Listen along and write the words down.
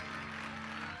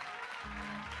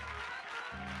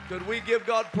Could we give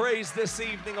God praise this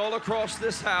evening all across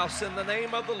this house in the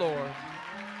name of the Lord?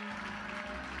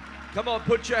 Come on,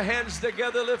 put your hands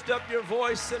together, lift up your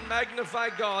voice and magnify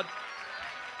God.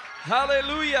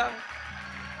 Hallelujah.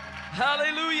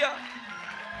 Hallelujah.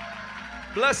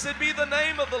 Blessed be the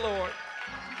name of the Lord.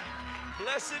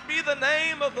 Blessed be the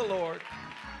name of the Lord.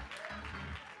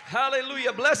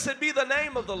 Hallelujah. Blessed be the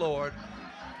name of the Lord.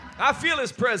 I feel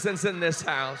His presence in this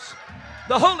house.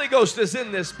 The Holy Ghost is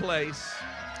in this place.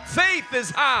 Faith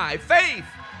is high. Faith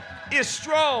is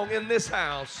strong in this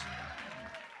house.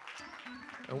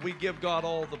 And we give God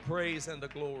all the praise and the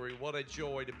glory. What a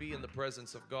joy to be in the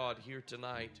presence of God here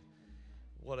tonight.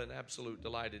 What an absolute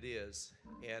delight it is.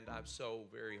 And I'm so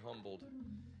very humbled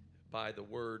by the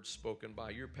words spoken by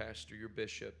your pastor, your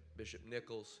bishop, Bishop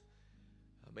Nichols,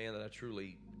 a man that I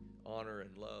truly honor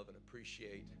and love and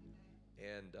appreciate.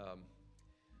 And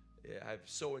I've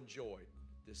so enjoyed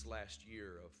this last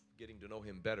year of getting to know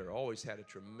him better. Always had a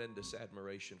tremendous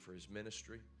admiration for his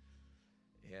ministry.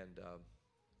 And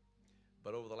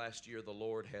but over the last year, the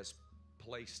Lord has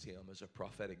placed him as a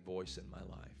prophetic voice in my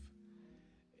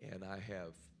life. And I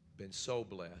have been so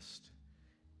blessed.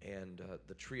 And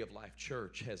the Tree of Life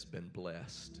Church has been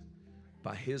blessed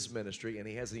by his ministry, and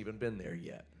he hasn't even been there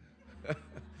yet.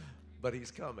 But he's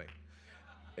coming.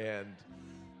 And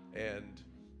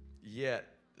yet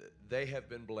they have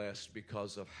been blessed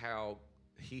because of how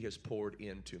he has poured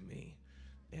into me.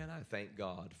 And I thank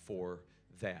God for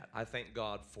that. I thank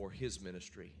God for his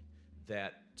ministry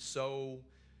that so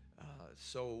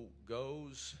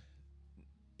goes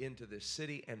into this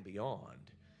city and beyond,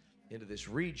 into this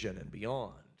region and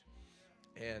beyond.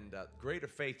 And Greater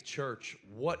Faith Church,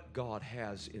 what God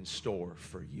has in store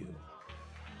for you.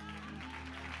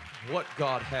 What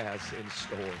God has in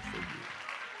store for you.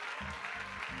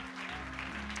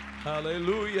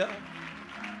 Hallelujah.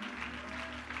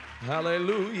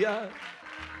 Hallelujah.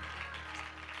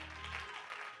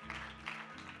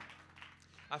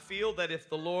 I feel that if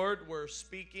the Lord were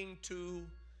speaking to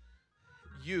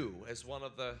you as one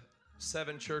of the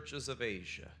 7 churches of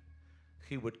Asia,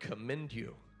 He would commend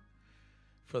you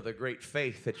for the great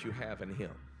faith that you have in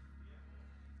Him.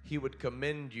 He would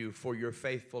commend you for your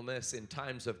faithfulness in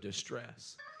times of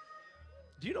distress.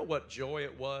 Do you know what joy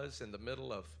it was in the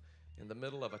middle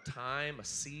of a time, a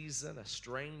season, a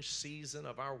strange season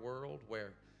of our world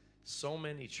where so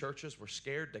many churches were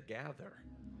scared to gather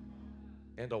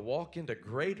and to walk into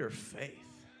greater faith?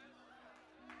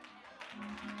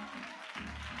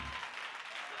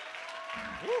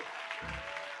 Woo.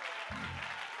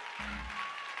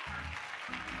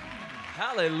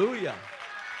 Hallelujah.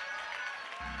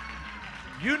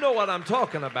 You know what I'm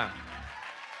talking about.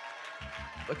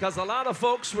 Because a lot of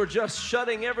folks were just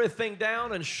shutting everything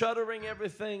down and shuttering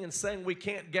everything and saying we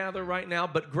can't gather right now.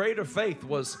 But greater faith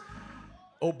was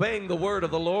obeying the word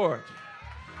of the Lord.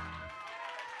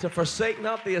 To forsake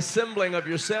not the assembling of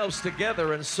yourselves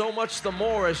together, and so much the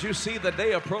more as you see the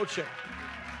day approaching.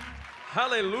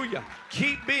 Hallelujah.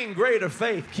 Keep being greater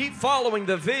faith. Keep following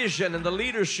the vision and the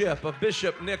leadership of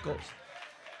Bishop Nichols.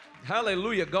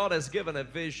 Hallelujah. God has given a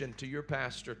vision to your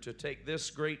pastor to take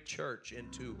this great church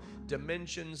into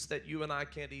dimensions that you and I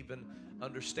can't even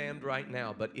understand right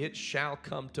now, but it shall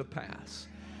come to pass.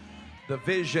 The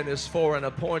vision is for an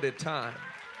appointed time.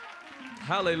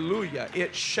 Hallelujah.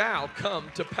 It shall come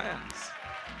to pass.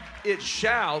 It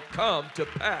shall come to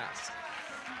pass.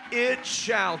 It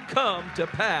shall come to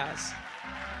pass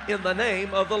in the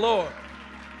name of the Lord.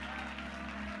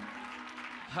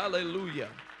 Hallelujah.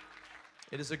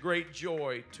 It is a great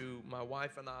joy to my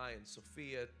wife and I and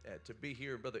Sophia to be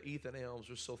here. Brother Ethan Elms,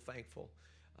 we're so thankful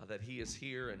that he is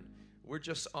here, and we're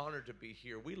just honored to be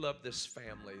here. We love this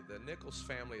family. The Nichols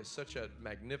family is such a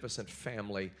magnificent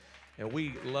family, and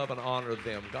we love and honor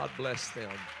them. God bless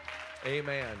them.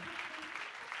 Amen.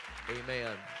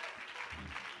 Amen.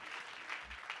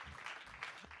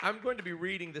 I'm going to be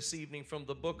reading this evening from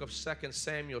the book of 2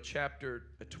 Samuel chapter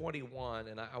 21,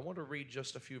 and I want to read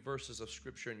just a few verses of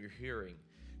Scripture in your hearing.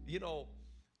 You know,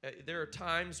 there are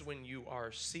times when you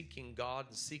are seeking God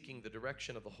and seeking the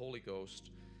direction of the Holy Ghost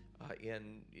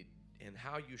in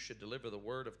how you should deliver the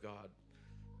Word of God,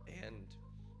 and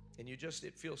you just,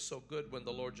 it feels so good when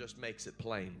the Lord just makes it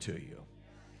plain to you.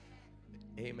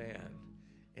 Amen.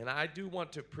 And I do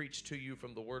want to preach to you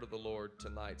from the word of the Lord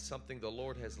tonight, something the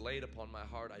Lord has laid upon my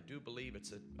heart. I do believe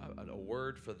it's a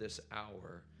word for this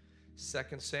hour.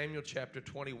 2 Samuel chapter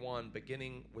 21,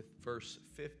 beginning with verse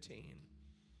 15.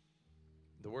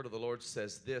 The word of the Lord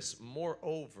says this: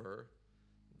 Moreover,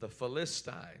 the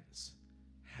Philistines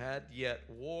had yet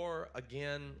war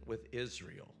again with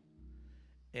Israel.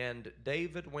 And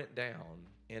David went down,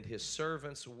 and his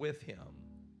servants with him,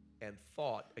 and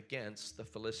fought against the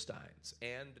Philistines.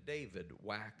 And David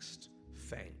waxed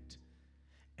faint.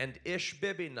 And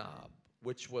Ishbibenob,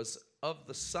 which was of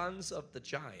the sons of the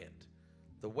giant,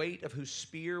 the weight of whose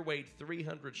spear weighed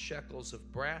 300 shekels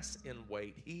of brass in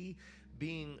weight, he,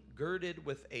 being girded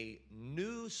with a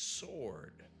new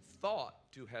sword,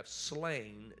 thought to have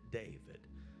slain David.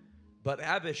 But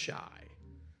Abishai,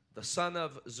 the son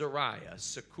of Zeruiah,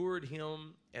 succored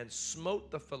him and smote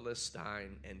the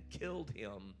Philistine and killed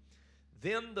him.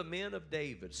 Then the men of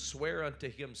David swear unto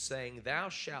him, saying, Thou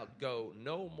shalt go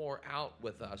no more out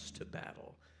with us to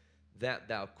battle, that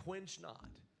thou quench not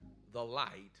the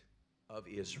light of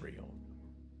Israel.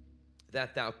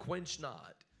 That thou quench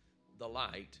not the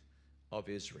light of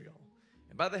Israel.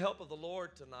 And by the help of the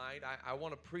Lord tonight, I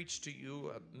want to preach to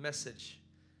you a message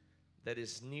that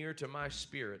is near to my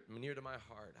spirit, near to my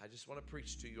heart. I just want to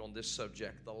preach to you on this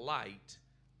subject, the light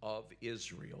of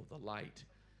Israel, the light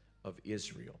of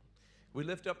Israel. We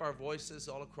lift up our voices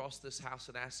all across this house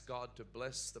and ask God to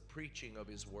bless the preaching of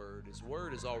His Word. His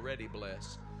Word is already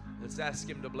blessed. Let's ask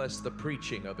Him to bless the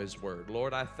preaching of His Word.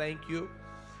 Lord, I thank You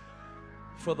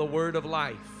for the Word of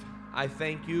life. I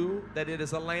thank You that it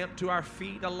is a lamp to our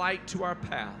feet, a light to our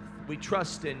path. We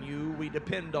trust in You. We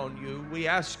depend on You. We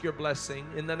ask Your blessing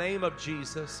in the name of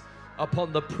Jesus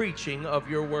upon the preaching of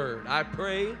Your Word. I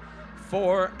pray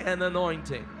for an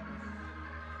anointing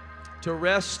to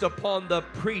rest upon the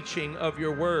preaching of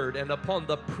Your Word and upon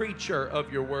the preacher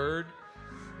of Your Word.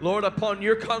 Lord, upon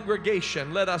Your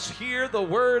congregation, let us hear the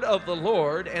word of the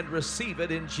Lord and receive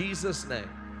it in Jesus' name.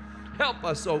 Help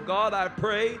us, oh God, I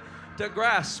pray, to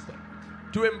grasp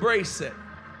it, to embrace it,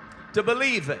 to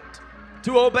believe it,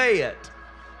 to obey it,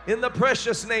 in the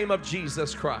precious name of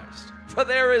Jesus Christ. For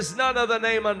there is none other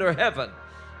name under heaven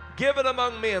given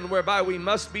among men whereby we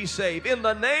must be saved. In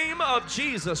the name of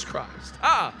Jesus Christ.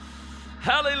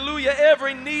 Hallelujah.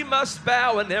 Every knee must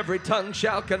bow and every tongue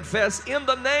shall confess in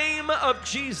the name of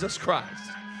Jesus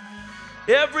Christ.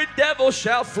 Every devil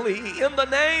shall flee in the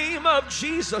name of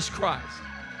Jesus Christ.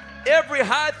 Every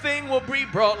high thing will be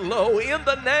brought low in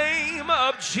the name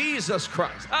of Jesus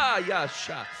Christ.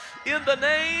 Yasha. In the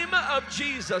name of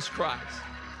Jesus Christ.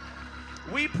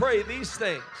 We pray these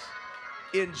things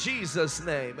in Jesus'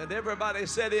 name. And everybody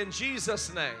said, in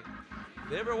Jesus' name.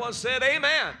 Everyone said,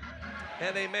 amen.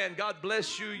 And amen. God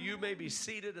bless you. You may be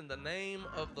seated in the name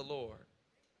of the Lord.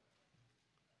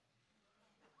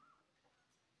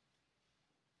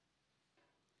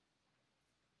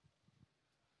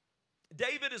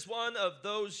 David is one of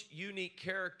those unique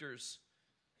characters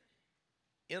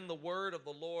in the word of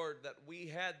the Lord that we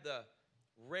had the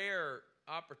rare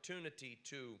opportunity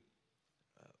to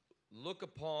look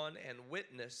upon and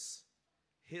witness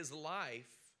his life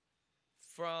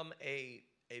from a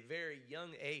very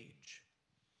young age.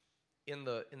 In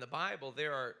the Bible,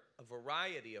 there are a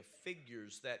variety of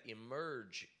figures that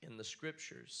emerge in the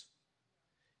scriptures,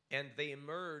 and they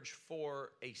emerge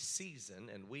for a season,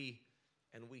 and we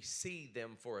see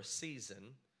them for a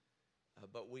season,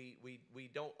 but we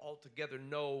don't altogether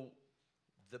know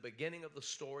the beginning of the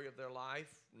story of their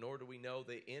life, nor do we know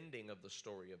the ending of the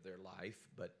story of their life,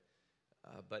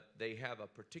 but they have a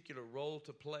particular role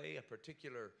to play, a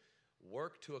particular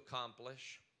work to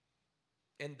accomplish.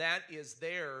 And that is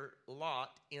their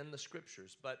lot in the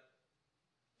scriptures. But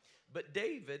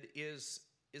David is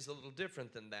a little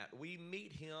different than that. We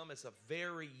meet him as a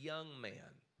very young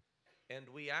man, and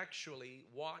we actually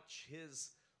watch his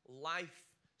life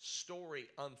story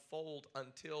unfold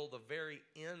until the very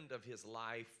end of his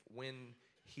life when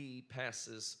he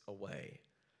passes away.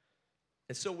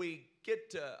 And so we get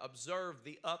to observe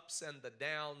the ups and the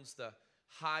downs, the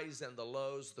highs and the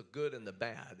lows, the good and the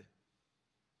bad.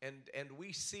 And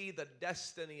we see the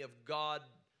destiny of God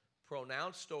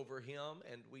pronounced over him,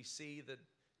 and we see the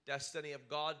destiny of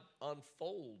God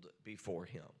unfold before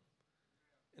him.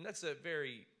 And that's a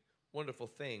very wonderful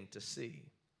thing to see,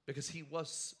 because he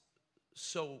was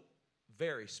so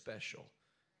very special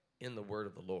in the word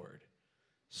of the Lord.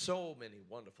 So many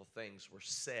wonderful things were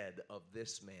said of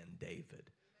this man,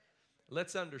 David.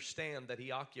 Let's understand that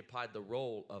he occupied the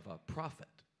role of a prophet.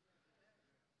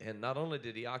 And not only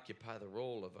did he occupy the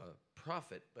role of a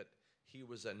prophet, but he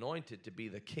was anointed to be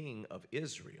the king of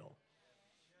Israel.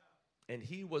 And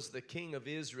he was the king of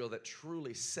Israel that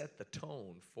truly set the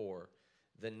tone for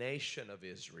the nation of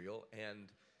Israel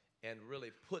and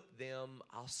really put them,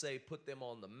 I'll say, put them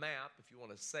on the map, if you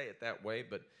want to say it that way,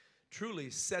 but truly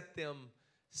set them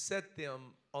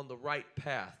on the right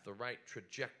path, the right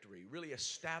trajectory, really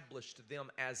established them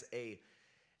as a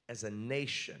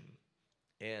nation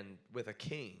and with a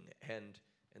king, and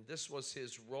this was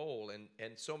his role,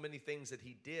 and so many things that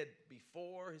he did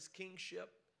before his kingship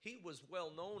He was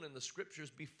well known in the scriptures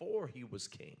before he was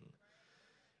king.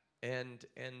 And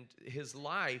his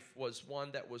life was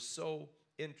one that was so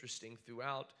interesting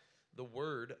throughout the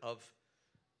word of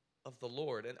the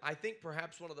Lord. And I think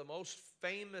perhaps one of the most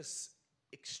famous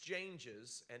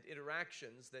exchanges and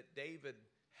interactions that David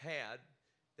had,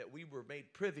 that we were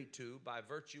made privy to by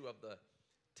virtue of the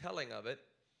telling of it,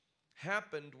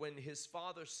 happened when his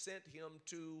father sent him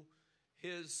to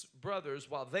his brothers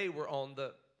while they were on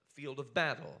the field of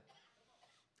battle.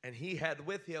 And he had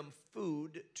with him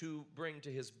food to bring to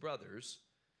his brothers.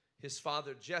 His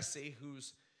father Jesse,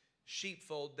 whose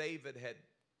sheepfold David had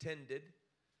tended,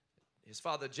 his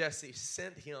father Jesse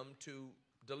sent him to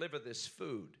deliver this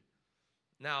food.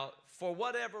 Now, for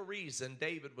whatever reason,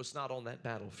 David was not on that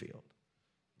battlefield.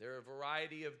 There are a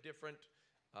variety of different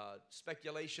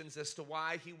speculations as to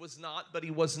why he was not, but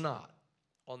he was not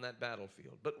on that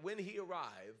battlefield. But when he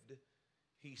arrived,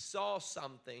 he saw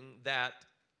something that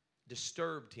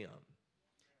disturbed him.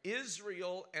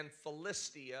 Israel and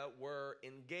Philistia were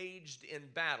engaged in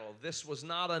battle. This was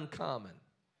not uncommon.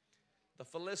 The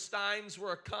Philistines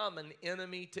were a common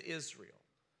enemy to Israel.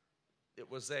 It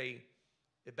was a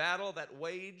battle that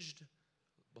waged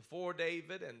before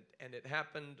David, and it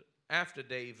happened after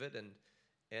David,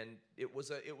 and it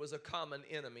was a common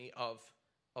enemy of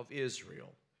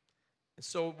Israel. And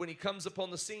so when he comes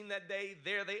upon the scene that day,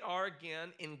 there they are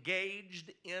again,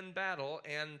 engaged in battle,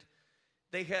 and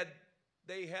they had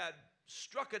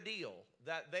struck a deal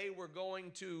that they were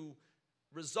going to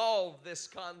resolve this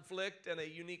conflict in a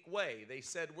unique way. They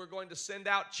said, we're going to send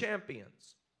out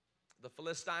champions. The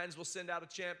Philistines will send out a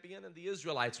champion, and the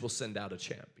Israelites will send out a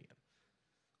champion.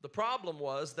 The problem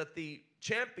was that the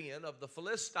champion of the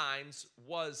Philistines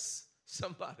was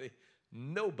somebody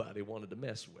nobody wanted to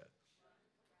mess with.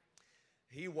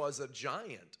 He was a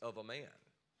giant of a man.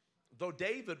 Though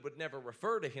David would never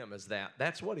refer to him as that,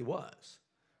 that's what he was.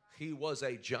 He was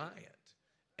a giant.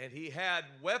 And he had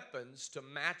weapons to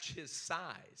match his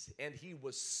size. And he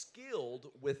was skilled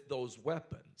with those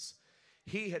weapons.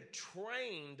 He had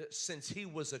trained since he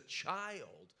was a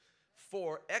child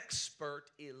for expert,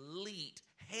 elite,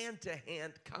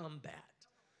 hand-to-hand combat.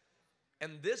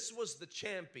 And this was the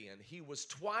champion. He was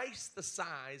twice the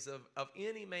size of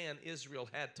any man Israel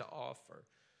had to offer.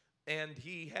 And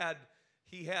he had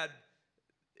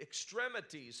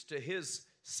extremities to his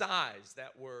size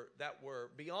that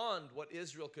were beyond what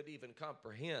Israel could even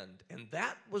comprehend. And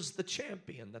that was the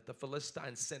champion that the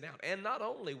Philistines sent out. And not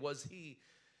only was he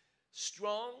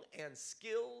strong and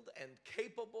skilled and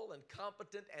capable and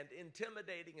competent and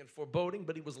intimidating and foreboding,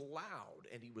 but he was loud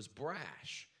and he was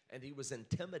brash and he was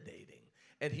intimidating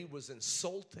and he was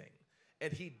insulting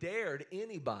and he dared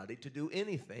anybody to do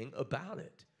anything about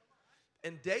it.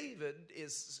 And David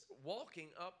is walking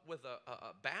up with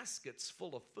baskets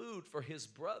full of food for his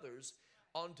brothers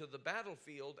onto the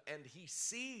battlefield, and he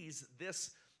sees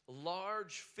this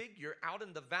large figure out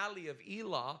in the valley of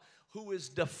Elah who is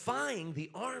defying the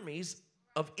armies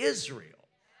of Israel.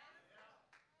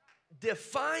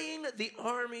 Defying the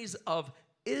armies of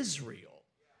Israel.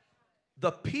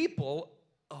 The people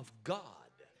of God.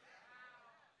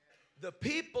 The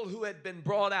people who had been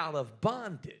brought out of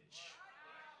bondage.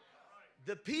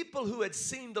 The people who had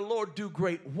seen the Lord do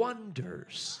great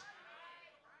wonders.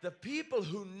 The people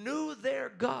who knew their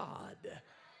God.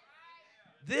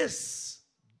 This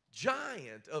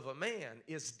giant of a man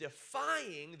is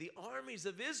defying the armies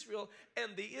of Israel,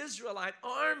 and the Israelite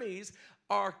armies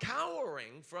are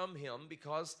cowering from him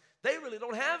because they really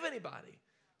don't have anybody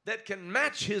that can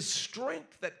match his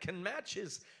strength, that can match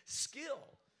his skill.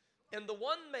 And the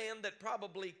one man that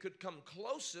probably could come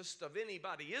closest of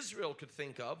anybody Israel could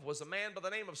think of was a man by the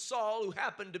name of Saul, who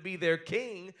happened to be their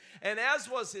king. And as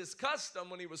was his custom,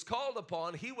 when he was called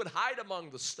upon, he would hide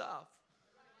among the stuff.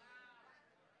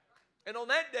 And on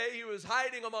that day, he was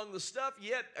hiding among the stuff,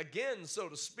 yet again, so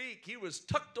to speak, he was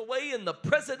tucked away in the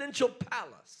presidential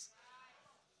palace.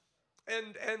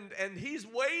 And he's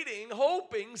waiting,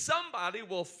 hoping somebody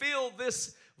will fill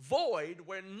this void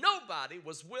where nobody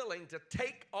was willing to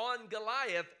take on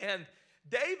Goliath. And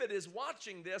David is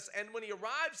watching this, and when he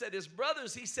arrives at his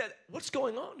brothers, he said, what's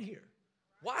going on here?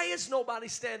 Why is nobody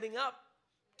standing up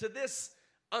to this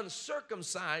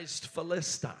uncircumcised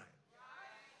Philistine?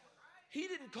 He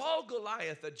didn't call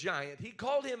Goliath a giant. He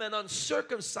called him an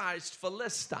uncircumcised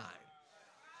Philistine.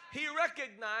 He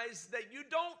recognized that you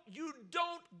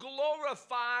don't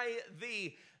glorify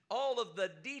all of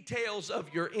the details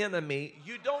of your enemy.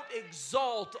 You don't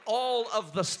exalt all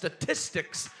of the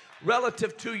statistics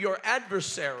relative to your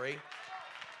adversary,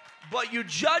 but you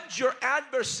judge your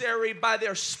adversary by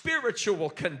their spiritual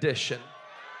condition.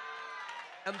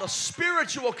 And the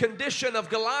spiritual condition of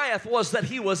Goliath was that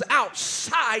he was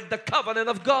outside the covenant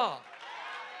of God.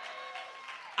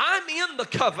 I'm in the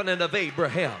covenant of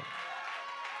Abraham.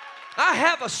 I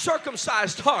have a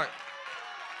circumcised heart,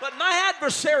 but my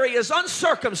adversary is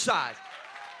uncircumcised.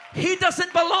 He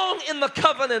doesn't belong in the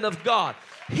covenant of God.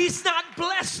 He's not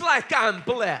blessed like I'm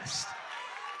blessed.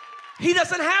 He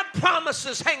doesn't have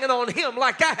promises hanging on him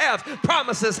like I have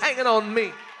promises hanging on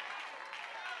me.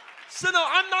 So no,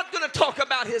 I'm not going to talk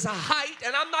about his height,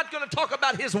 and I'm not going to talk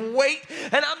about his weight,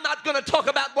 and I'm not going to talk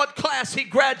about what class he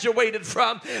graduated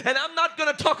from, and I'm not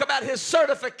going to talk about his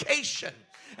certification,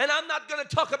 and I'm not going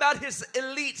to talk about his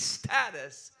elite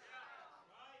status.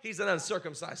 He's an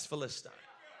uncircumcised Philistine.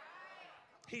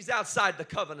 He's outside the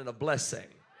covenant of blessing.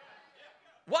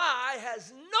 Why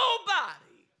has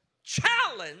nobody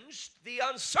challenged the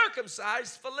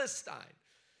uncircumcised Philistine?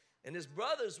 And his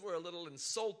brothers were a little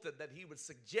insulted that he would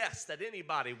suggest that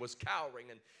anybody was cowering.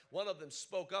 And one of them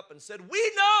spoke up and said,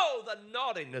 "We know the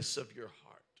naughtiness of your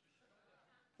heart.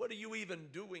 What are you even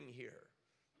doing here?"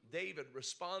 David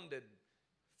responded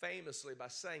famously by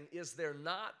saying, "Is there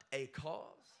not a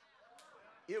cause?"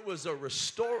 It was a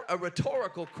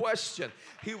rhetorical question.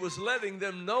 He was letting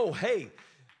them know, hey,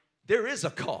 there is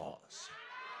a cause.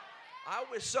 I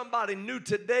wish somebody knew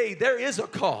today there is a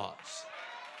cause.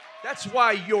 That's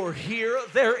why you're here.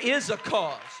 There is a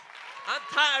cause. I'm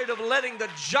tired of letting the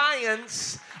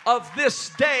giants of this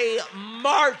day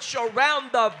march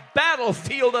around the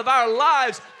battlefield of our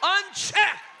lives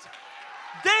unchecked.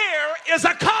 There is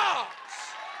a cause.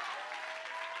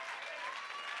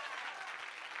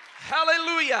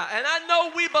 Hallelujah. And I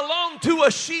know we belong to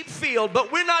a sheep field,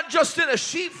 but we're not just in a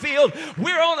sheep field,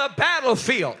 we're on a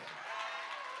battlefield.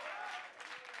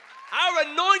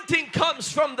 Our anointing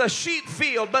comes from the sheep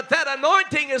field, but that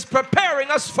anointing is preparing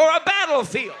us for a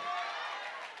battlefield.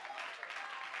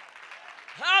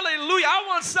 Hallelujah. I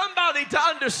want somebody to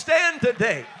understand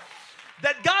today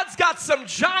that God's got some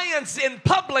giants in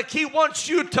public He wants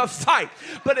you to fight.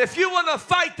 But if you want to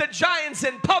fight the giants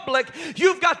in public,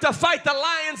 you've got to fight the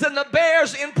lions and the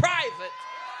bears in private.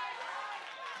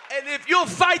 And if you'll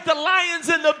fight the lions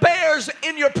and the bears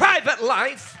in your private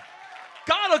life,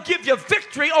 God will give you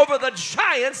victory over the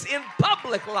giants in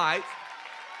public life.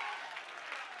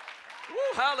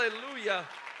 Woo, hallelujah.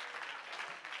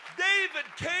 David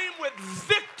came with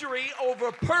victory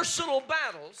over personal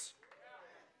battles.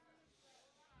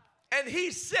 And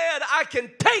he said, I can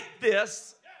take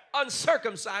this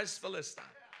uncircumcised Philistine.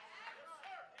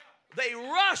 They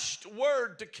rushed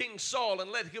word to King Saul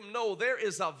and let him know there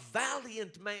is a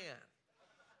valiant man.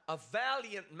 A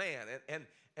valiant man. And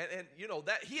you know,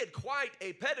 that he had quite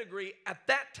a pedigree at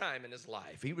that time in his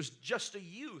life. He was just a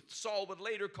youth. Saul would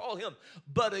later call him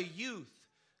but a youth.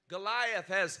 Goliath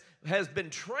has been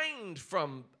trained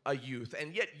from a youth,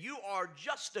 and yet you are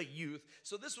just a youth.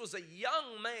 So this was a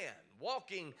young man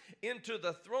walking into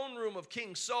the throne room of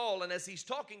King Saul, and as he's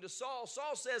talking to Saul,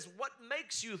 Saul says, what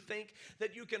makes you think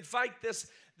that you can fight this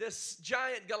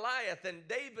giant Goliath? And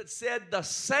David said, the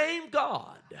same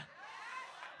God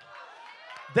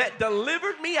that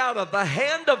delivered me out of the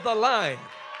hand of the lion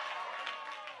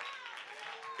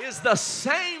is the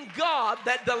same God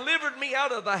that delivered me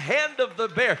out of the hand of the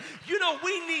bear. You know,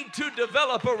 we need to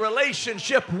develop a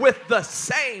relationship with the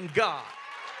same God.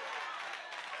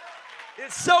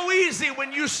 It's so easy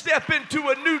when you step into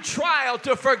a new trial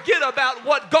to forget about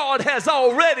what God has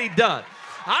already done.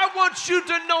 I want you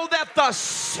to know that the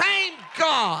same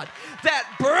God that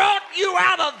brought you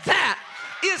out of that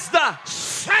is the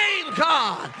same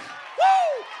God,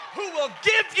 who will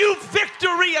give you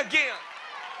victory again.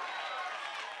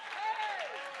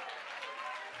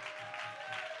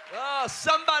 Oh,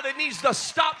 somebody needs to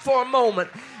stop for a moment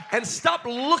and stop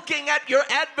looking at your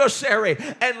adversary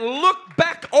and look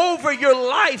back over your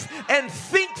life and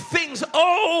think things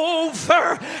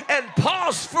over and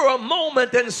pause for a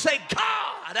moment and say,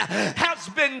 God has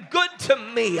been good to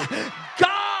me.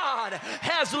 God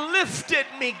has lifted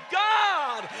me.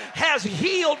 God has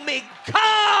healed me.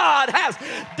 God has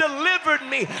delivered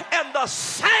me. And the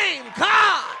same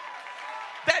God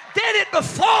that did it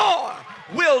before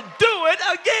will do it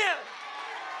again.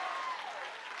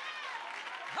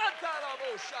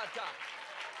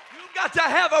 You've got to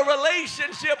have a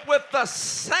relationship with the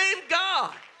same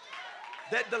God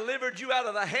that delivered you out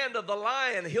of the hand of the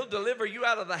lion. He'll deliver you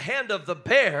out of the hand of the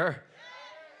bear.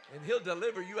 And He'll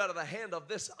deliver you out of the hand of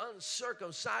this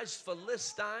uncircumcised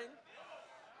Philistine.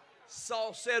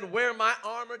 Saul said, wear my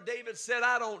armor. David said,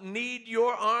 I don't need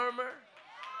your armor.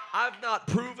 I've not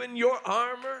proven your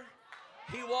armor.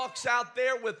 He walks out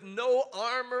there with no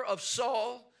armor of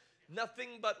Saul,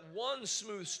 Nothing but one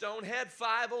smooth stone. Had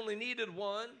 5, only needed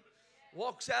 1.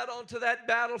 Walks out onto that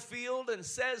battlefield and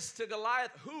says to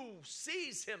Goliath, who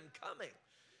sees him coming,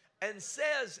 and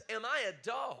says, am I a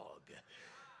dog?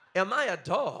 Am I a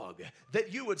dog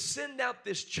that you would send out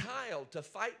this child to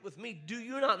fight with me? Do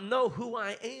you not know who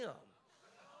I am?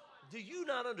 Do you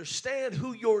not understand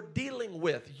who you're dealing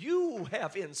with? You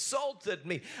have insulted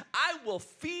me. I will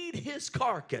feed his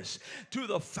carcass to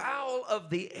the fowl of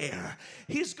the air.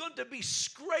 He's going to be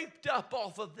scraped up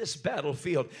off of this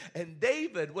battlefield. And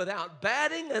David, without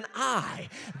batting an eye,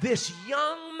 this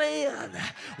young man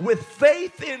with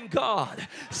faith in God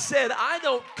said, I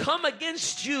don't come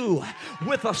against you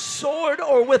with a sword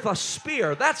or with a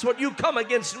spear. That's what you come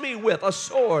against me with, a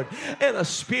sword and a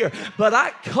spear. But I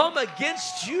come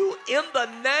against you in the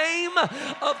name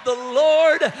of the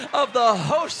Lord of the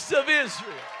hosts of Israel.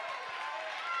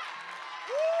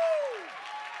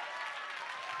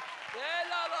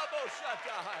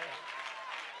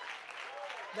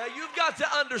 Now you've got to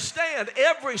understand,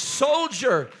 every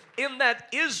soldier in that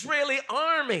Israeli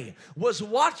army was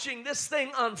watching this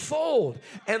thing unfold,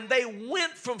 and they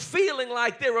went from feeling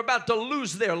like they were about to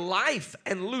lose their life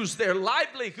and lose their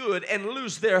livelihood and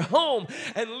lose their home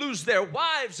and lose their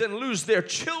wives and lose their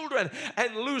children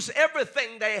and lose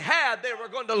everything they had. They were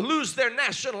going to lose their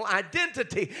national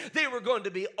identity. They were going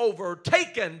to be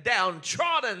overtaken,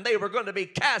 downtrodden. They were going to be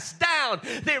cast down.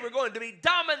 They were going to be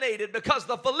dominated because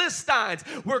the Philistines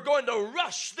were going to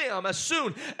rush them as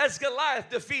soon as Goliath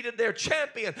defeated their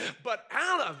champion. But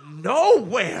out of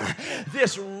nowhere,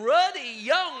 this ruddy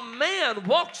young man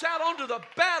walks out onto the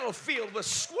battlefield with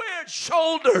squared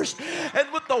shoulders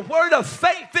and with the word of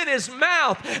faith in his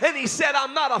mouth. And he said,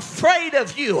 I'm not afraid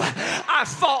of you. I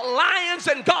fought lions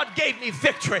and God gave me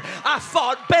victory. I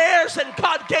fought bears and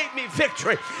God gave me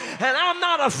victory. And I'm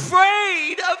not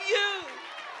afraid of you.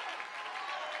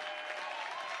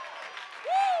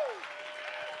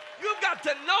 You've got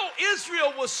to know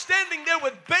Israel was standing there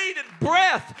with bated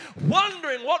breath,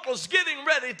 wondering what was getting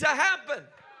ready to happen.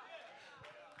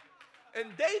 And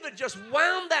David just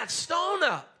wound that stone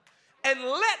up and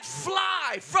let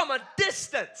fly from a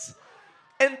distance.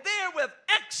 And there, with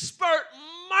expert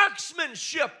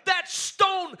marksmanship, that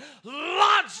stone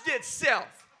lodged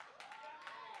itself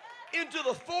into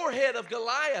the forehead of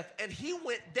Goliath, and he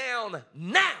went down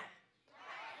now.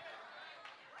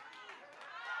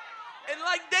 And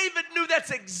like David knew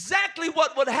that's exactly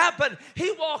what would happen,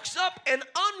 he walks up and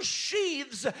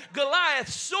unsheathes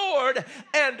Goliath's sword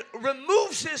and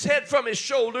removes his head from his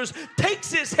shoulders,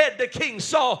 takes his head to King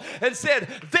Saul and said,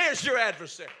 there's your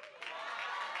adversary.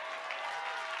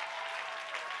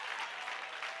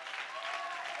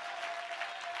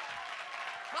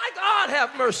 My God,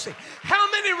 have mercy. How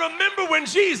many remember when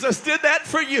Jesus did that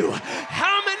for you?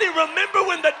 How many remember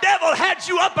when the devil had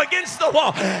you up against the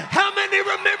wall? How many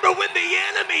remember when the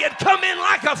enemy had come in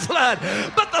like a flood,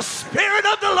 but the Spirit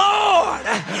of the Lord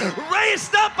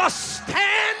raised up a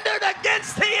standard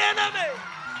against the enemy?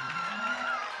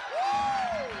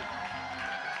 Woo!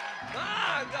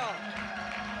 My God.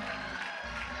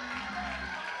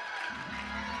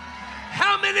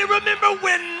 How many remember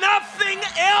when nothing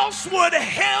else would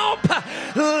help?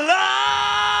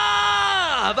 Love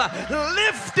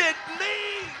lifted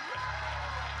me.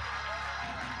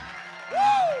 Woo!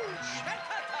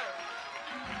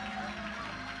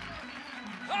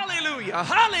 Hallelujah,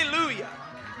 hallelujah.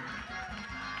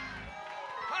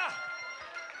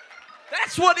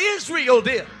 That's what Israel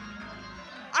did.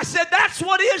 I said that's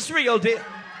what Israel did.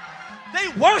 They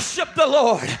worshiped the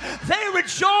Lord. They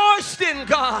rejoiced in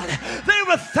God. They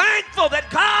were thankful that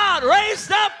God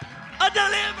raised up a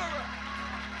deliverer.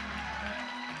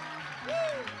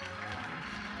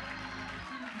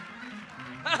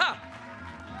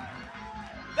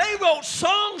 They wrote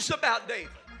songs about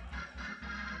David.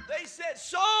 They said,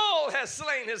 Saul has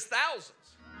slain his thousands,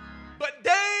 but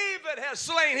David has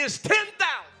slain his 10,000.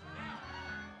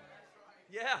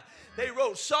 Yeah, they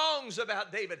wrote songs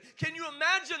about David. Can you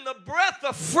imagine the breath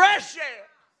of fresh air,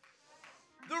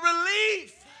 the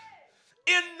relief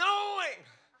in knowing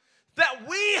that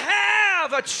we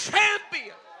have a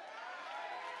champion?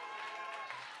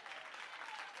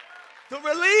 The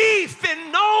relief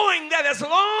in knowing that as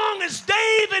long as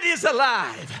David is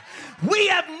alive, we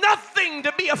have nothing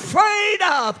to be afraid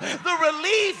of. The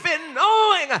relief in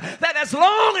knowing that as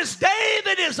long as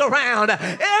David is around,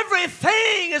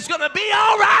 everything is going to be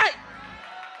all right.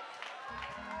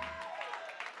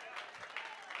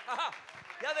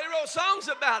 Yeah, they wrote songs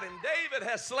about him. David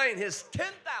has slain his 10,000s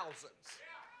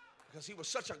because he was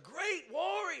such a great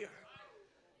warrior.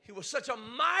 He was such a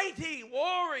mighty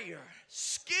warrior,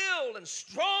 skilled and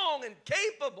strong and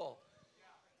capable.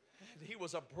 He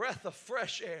was a breath of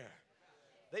fresh air.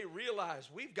 They realized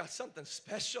we've got something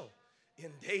special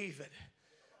in David.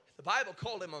 The Bible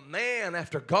called him a man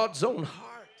after God's own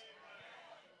heart.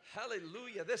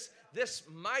 Hallelujah. This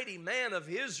mighty man of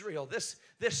Israel, this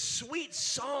sweet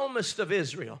psalmist of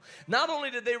Israel. Not only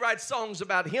did they write songs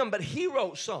about him, but he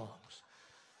wrote songs.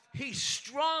 He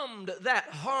strummed that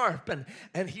harp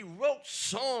and he wrote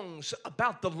songs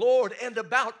about the Lord and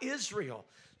about Israel.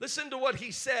 Listen to what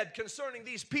he said concerning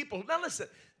these people. Now listen,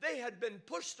 they had been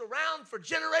pushed around for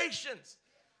generations.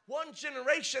 One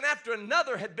generation after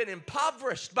another had been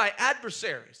impoverished by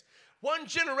adversaries. One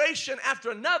generation after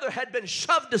another had been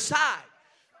shoved aside,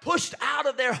 pushed out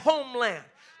of their homeland,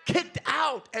 kicked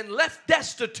out and left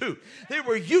destitute. They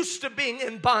were used to being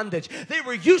in bondage. They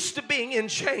were used to being in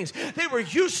chains. They were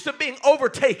used to being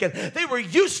overtaken. They were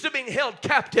used to being held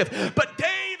captive. But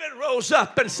David rose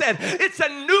up and said, it's a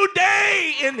new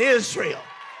day in Israel.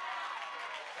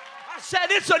 I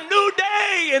said, it's a new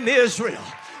day in Israel.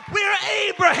 We're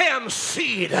Abraham's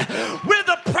seed. We're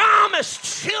the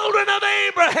promised children of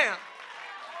Abraham.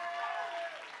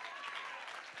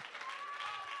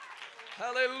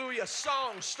 Hallelujah.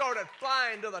 Songs started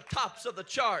flying to the tops of the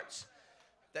charts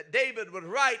that David would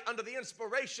write under the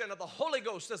inspiration of the Holy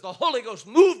Ghost as the Holy Ghost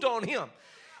moved on him.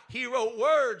 He wrote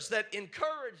words that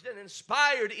encouraged and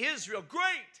inspired Israel. Great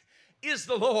is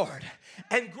the Lord,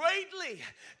 and greatly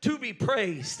to be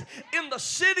praised in the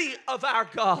city of our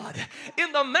God,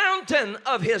 in the mountain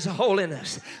of his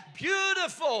holiness.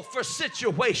 Beautiful for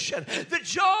situation, the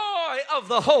joy of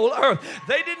the whole earth.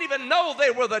 They didn't even know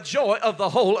they were the joy of the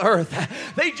whole earth.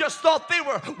 They just thought they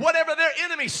were whatever their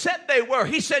enemy said they were.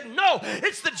 He said, no,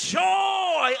 it's the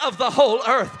joy of the whole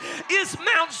earth. Is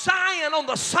Mount Zion on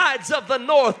the sides of the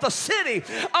north, the city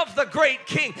of the great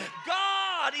King.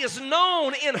 God is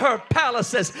known in her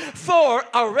palaces for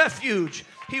a refuge.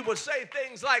 He would say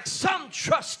things like, some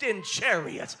trust in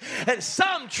chariots and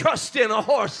some trust in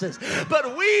horses,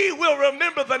 but we will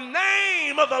remember the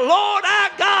name of the Lord our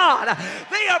God.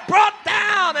 They are brought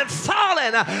down and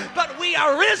fallen, but we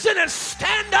are risen and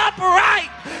stand upright.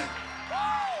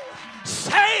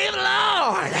 Save,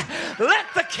 Lord. Let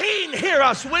the King hear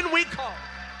us when we call.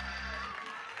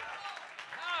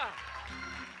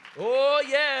 Oh,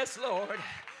 yes, Lord.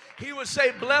 He would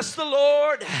say, bless the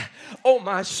Lord, oh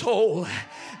my soul,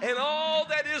 and all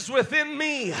that is within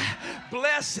me.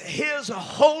 Bless his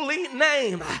holy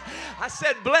name. I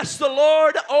said, bless the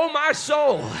Lord, oh my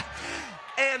soul,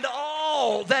 and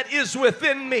all that is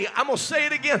within me. I'm going to say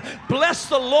it again. Bless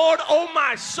the Lord, oh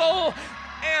my soul,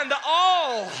 and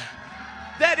all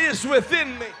that is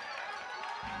within me.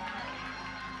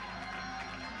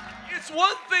 It's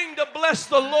one thing to bless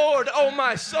the Lord, oh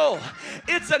my soul.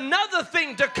 It's another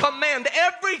thing to command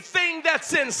everything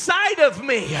that's inside of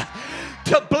me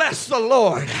to bless the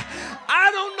Lord.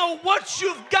 I don't know what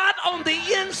you've got on the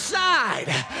inside,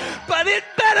 but it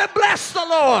better bless the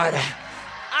Lord.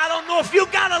 I don't know if you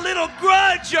got a little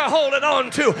grudge you're holding on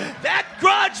to. That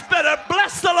grudge better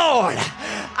bless the Lord.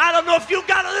 I don't know if you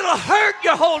got a little hurt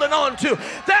you're holding on to.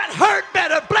 That hurt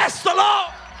better bless the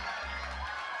Lord.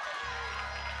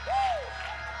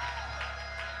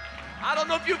 I don't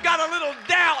know if you've got a little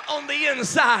doubt on the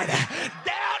inside.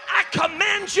 Doubt, I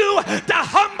command you to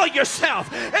humble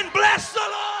yourself and bless the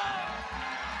Lord.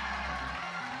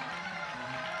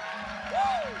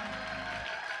 Woo.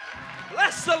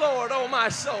 Bless the Lord, oh my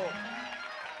soul,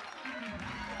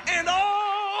 and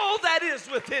all that is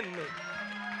within me.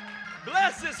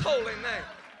 Bless his holy name.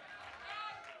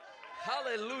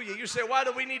 Hallelujah. You say, why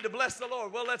do we need to bless the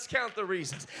Lord? Well, let's count the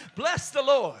reasons. Bless the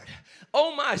Lord,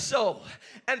 O my soul,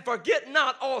 and forget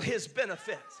not all his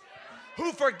benefits,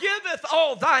 who forgiveth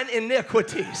all thine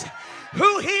iniquities,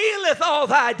 who healeth all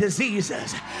thy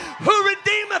diseases, who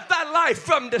redeemeth thy life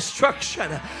from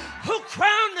destruction, who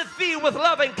crowneth thee with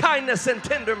loving kindness and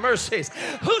tender mercies,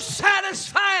 who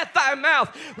satisfieth thy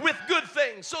mouth with good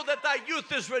things, so that thy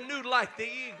youth is renewed like the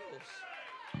eagles.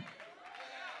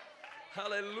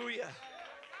 Hallelujah.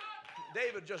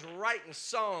 David just writing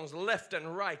songs left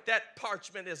and right. That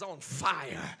parchment is on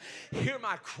fire. Hear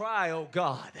my cry, O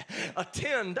God.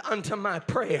 Attend unto my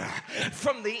prayer.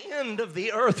 From the end of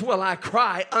the earth will I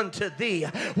cry unto thee.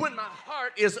 When my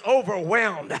heart is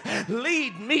overwhelmed,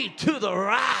 lead me to the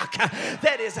rock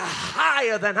that is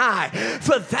higher than I.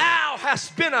 For thou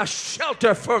hast been a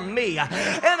shelter for me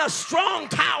and a strong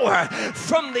tower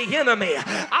from the enemy.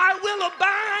 I will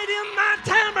abide in my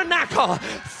tabernacle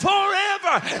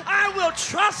forever. I will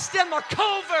trust in the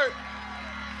covert.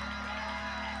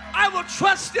 I will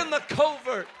trust in the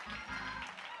covert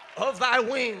of thy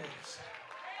wings.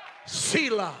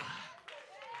 Selah.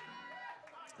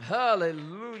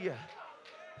 Hallelujah.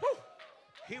 Whew.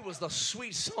 He was the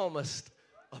sweet psalmist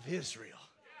of Israel.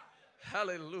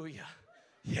 Hallelujah.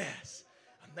 Yes.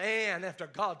 A man after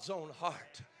God's own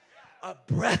heart. A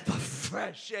breath of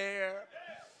fresh air.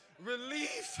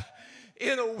 Relief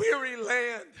in a weary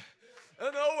land.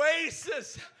 An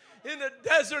oasis in the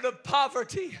desert of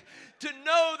poverty. To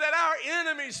know that our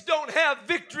enemies don't have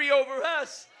victory over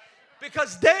us.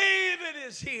 Because David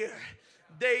is here.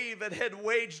 David had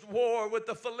waged war with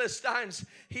the Philistines.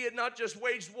 He had not just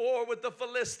waged war with the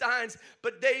Philistines,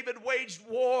 but David waged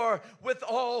war with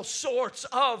all sorts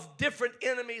of different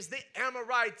enemies. The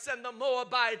Amorites and the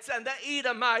Moabites and the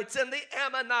Edomites and the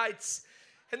Ammonites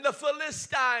and the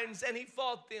Philistines. And he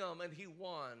fought them and he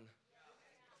won.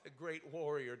 The great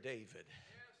warrior David.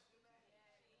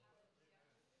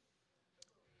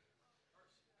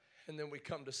 And then we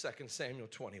come to 2 Samuel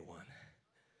 21.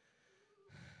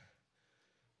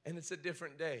 And it's a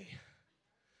different day.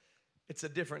 It's a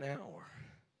different hour.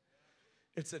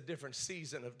 It's a different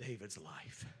season of David's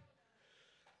life.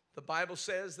 The Bible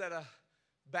says that a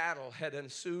battle had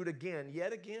ensued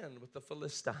yet again with the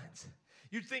Philistines.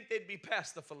 You'd think they'd be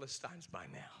past the Philistines by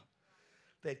now.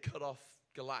 They'd cut off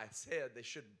Goliath's head. They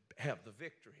should have the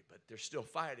victory, but they're still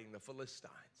fighting the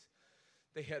Philistines.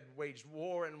 They had waged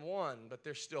war and won, but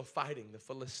they're still fighting the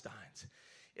Philistines.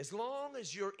 As long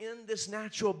as you're in this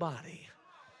natural body,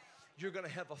 you're going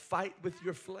to have a fight with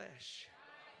your flesh.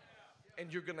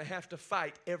 And you're going to have to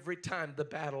fight every time the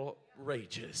battle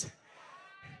rages.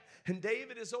 And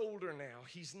David is older now.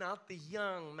 He's not the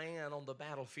young man on the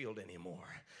battlefield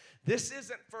anymore. This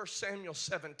isn't 1 Samuel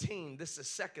 17. This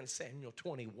is 2 Samuel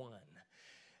 21.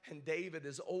 And David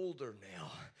is older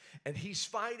now. And he's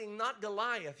fighting not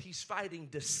Goliath. He's fighting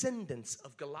descendants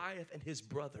of Goliath and his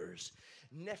brothers.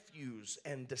 Nephews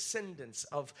and descendants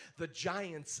of the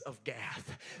giants of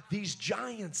Gath. These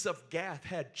giants of Gath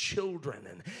had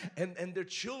children. And their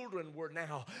children were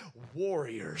now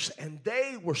warriors. And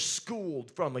they were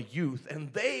schooled from a youth.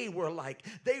 And they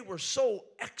were so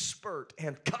expert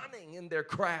and cunning in their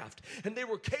craft. And they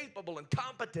were capable and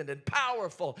competent and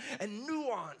powerful and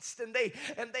nuanced. And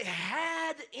they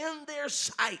had in their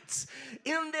sights,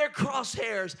 in their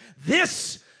crosshairs,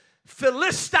 this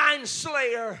Philistine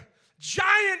slayer,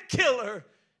 giant killer,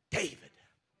 David.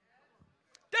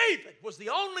 David was the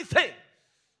only thing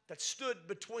that stood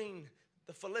between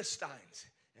the Philistines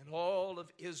and all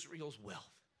of Israel's wealth.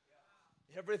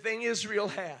 Everything Israel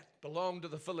had belonged to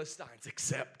the Philistines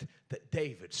except that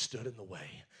David stood in the way.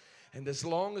 And as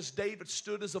long as David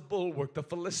stood as a bulwark, the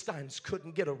Philistines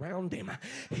couldn't get around him.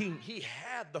 He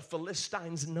had the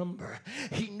Philistines' number.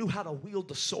 He knew how to wield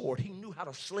the sword. He knew how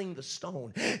to sling the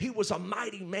stone. He was a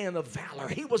mighty man of valor.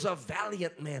 He was a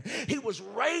valiant man. He was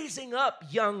raising up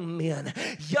young men.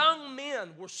 Young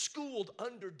men were schooled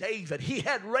under David. He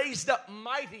had raised up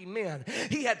mighty men.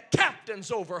 He had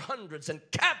captains over hundreds and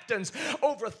captains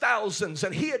over thousands.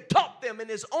 And he had taught them in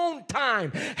his own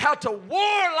time how to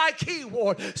war like he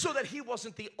warred, so that he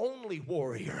wasn't the only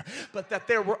warrior, but that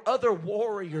there were other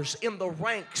warriors in the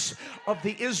ranks of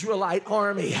the Israelite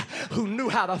army who knew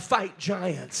how to fight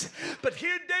giants. But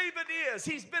here David is.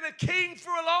 He's been a king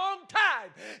for a long time.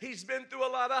 He's been through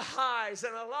a lot of highs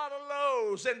and a lot of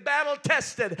lows and battle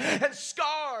tested and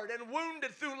scarred and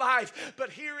wounded through life.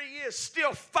 But here he is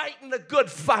still fighting the good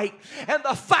fight. And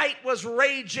the fight was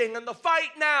raging. And the fight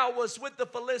now was with the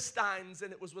Philistines,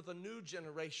 and it was with a new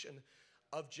generation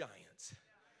of giants.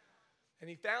 And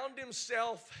he found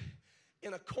himself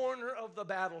in a corner of the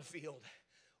battlefield,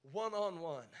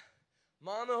 one-on-one,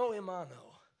 mano a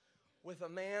mano, with a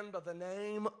man by the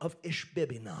name of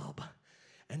Ishbibenob.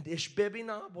 And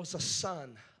Ishbibenob was a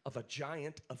son of a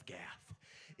giant of Gath.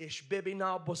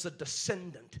 Ishbibenob was a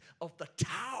descendant of the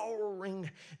towering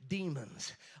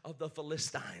demons of the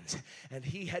Philistines. And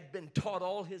he had been taught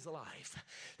all his life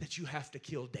that you have to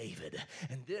kill David.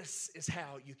 And this is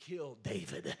how you kill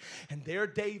David. And there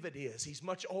David is. He's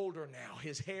much older now.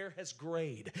 His hair has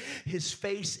grayed. His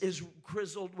face is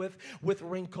grizzled with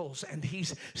wrinkles. And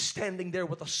he's standing there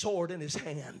with a sword in his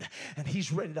hand. And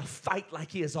he's ready to fight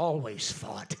like he has always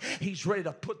fought. He's ready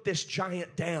to put this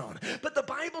giant down. But the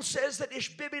Bible says that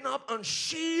Ishbibenob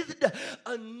unsheathed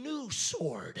a new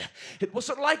sword. It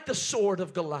wasn't like the sword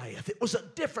of Goliath. It was a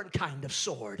different kind of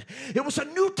sword. It was a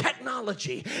new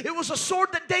technology. It was a sword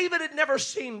that David had never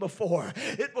seen before.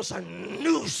 It was a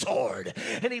new sword.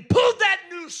 And he pulled that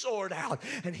new new sword out,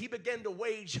 and he began to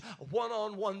wage a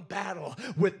one-on-one battle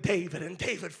with David. And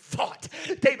David fought.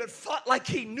 David fought like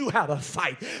he knew how to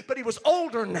fight, but he was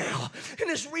older now, and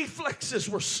his reflexes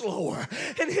were slower,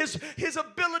 and his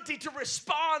ability to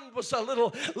respond was a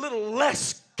little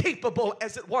less capable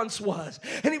as it once was.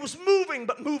 And he was moving,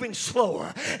 but moving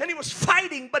slower. And he was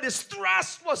fighting, but his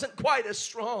thrust wasn't quite as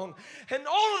strong. And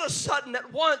all of a sudden,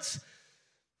 at once,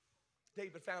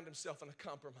 David found himself in a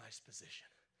compromised position.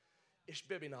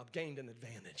 Ishbibenob gained an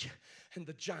advantage. And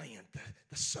the giant,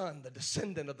 the son, the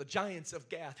descendant of the giants of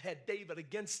Gath, had David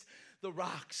against the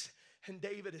rocks. And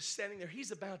David is standing there.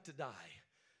 He's about to die.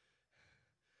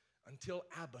 Until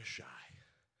Abishai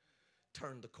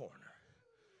turned the corner.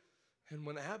 And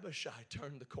when Abishai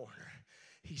turned the corner,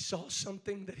 he saw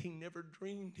something that he never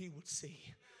dreamed he would see.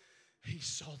 He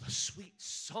saw the sweet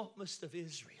psalmist of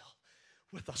Israel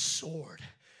with a sword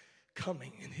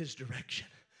coming in his direction.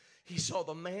 He saw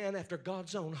the man after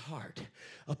God's own heart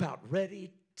about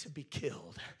ready to be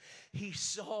killed. He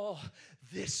saw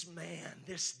this man,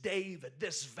 this David,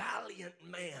 this valiant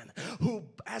man who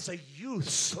as a youth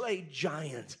slayed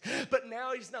giants. But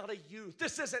now he's not a youth.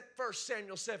 This isn't 1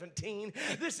 Samuel 17.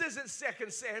 This isn't 2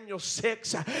 Samuel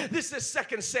 6. This is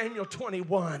 2 Samuel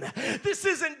 21. This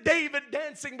isn't David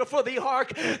dancing before the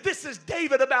ark. This is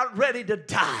David about ready to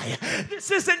die.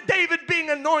 This isn't David being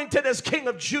anointed as king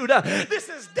of Judah. This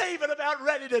is David about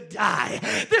ready to die.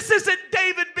 This isn't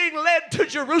David being led to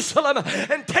Jerusalem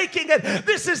and taking it.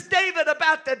 This is David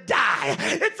about to die.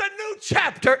 It's a new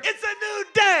chapter. It's a new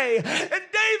day. And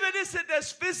David isn't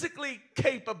as physically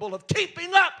capable of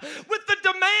keeping up with the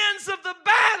demands of the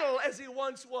battle as he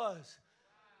once was.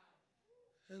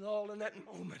 And all in that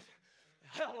moment,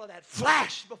 all of that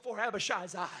flashed before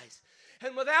Abishai's eyes.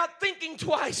 And without thinking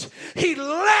twice, he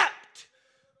leapt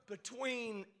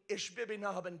between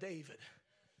Ishbibenob and David.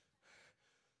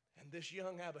 And this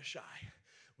young Abishai,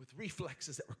 with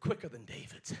reflexes that were quicker than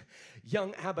David's.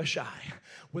 Young Abishai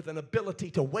with an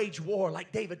ability to wage war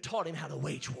like David taught him how to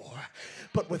wage war,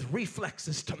 but with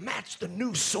reflexes to match the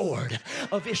new sword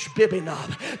of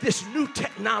Ishbibenob, this new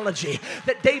technology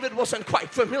that David wasn't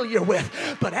quite familiar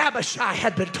with, but Abishai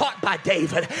had been taught by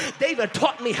David. David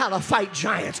taught me how to fight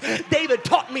giants. David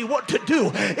taught me what to do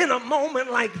in a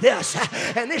moment like this.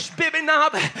 And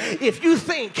Ishbibenob, if you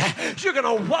think you're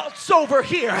going to waltz over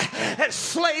here and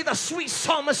slay the sweet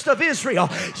psalmist of Israel,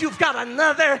 you've got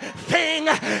another thing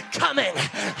coming.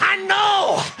 I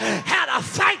know how to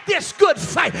fight this good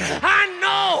fight. I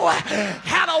know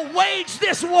how to wage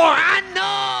this war. I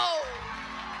know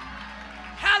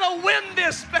how to win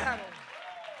this battle.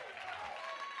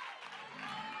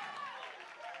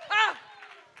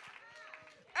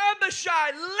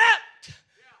 Abishai leapt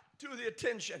to the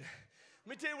attention. Let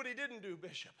me tell you what he didn't do,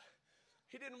 Bishop.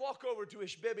 He didn't walk over to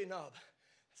Ishbibenob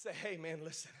and say, hey man,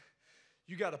 listen,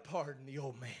 you got to pardon the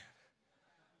old man.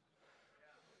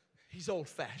 He's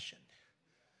old-fashioned.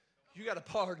 You got to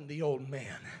pardon the old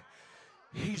man.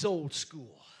 He's old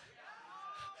school.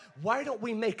 Why don't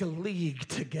we make a league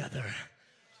together?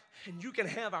 And you can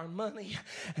have our money,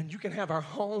 and you can have our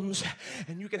homes,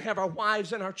 and you can have our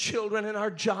wives and our children and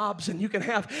our jobs, and you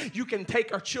can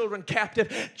take our children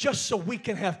captive just so we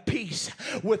can have peace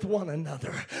with one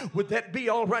another. Would that be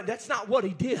all right? That's not what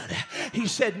he did. He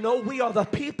said, no, we are the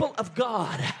people of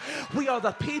God. We are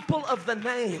the people of the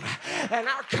name. And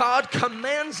our God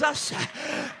commands us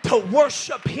to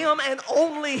worship him and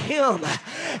only him.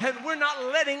 And we're not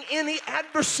letting any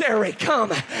adversary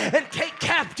come and take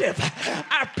captive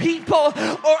our people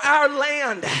or our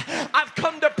land. I've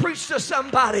come to preach to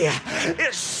somebody.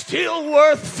 It's still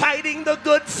worth fighting the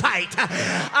good fight.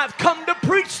 I've come to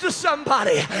preach to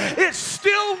somebody. It's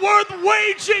still worth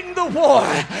waging the war.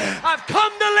 I've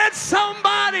come to let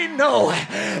somebody know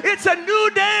it's a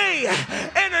new day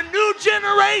and a new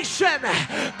generation,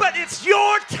 but it's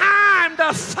your time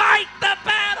to fight the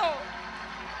battle.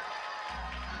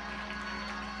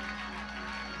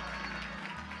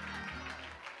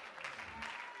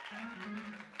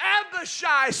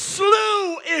 Abishai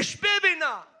slew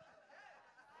Ishbibenob.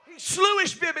 He slew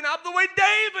Ishbibenob the way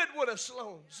David would have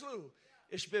slew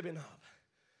Ishbibenob.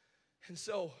 And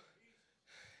so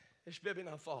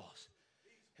Ishbibenob falls.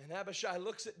 And Abishai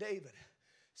looks at David.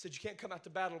 Said, you can't come out to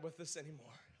battle with us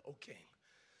anymore, O king.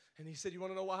 And he said, you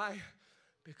want to know why?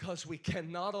 Because we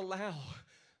cannot allow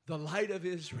the light of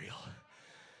Israel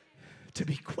to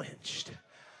be quenched.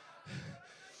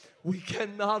 We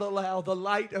cannot allow the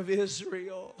light of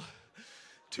Israel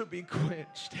to be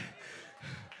quenched.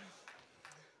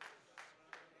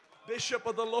 Bishop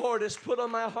of the Lord has put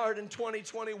on my heart in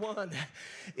 2021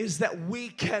 is that we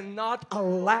cannot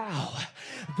allow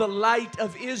the light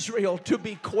of Israel to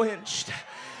be quenched.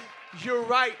 You're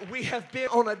right, we have been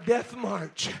on a death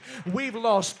march. We've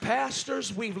lost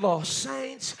pastors, we've lost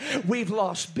saints, we've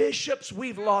lost bishops,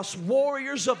 we've lost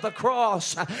warriors of the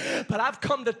cross. But I've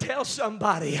come to tell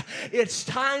somebody, it's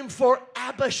time for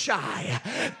Abishai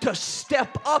to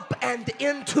step up and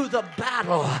into the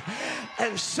battle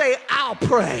and say, I'll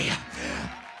pray,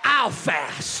 I'll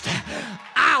fast,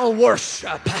 I'll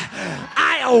worship,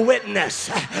 I'll witness,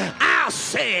 I'll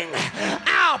sing,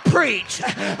 I'll preach,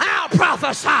 I'll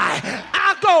prophesy,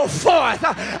 I'll go forth,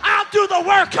 I'll do the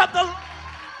work of the Lord.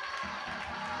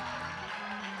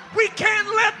 We can't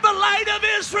let the light of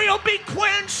Israel be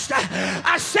quenched.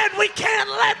 I said we can't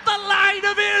let the light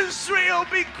of Israel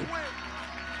be quenched.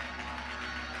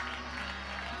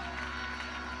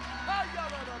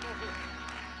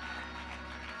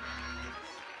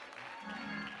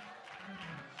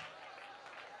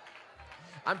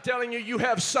 I'm telling you, you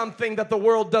have something that the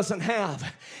world doesn't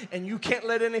have, and you can't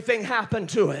let anything happen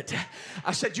to it.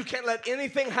 I said you can't let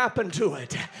anything happen to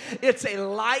it. It's a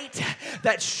light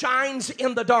that shines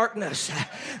in the darkness.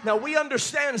 Now, we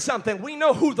understand something. We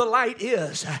know who the light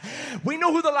is. We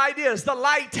know who the light is. The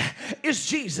light is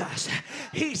Jesus.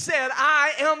 He said,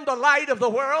 I am the light of the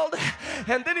world.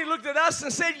 And then he looked at us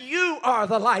and said, you are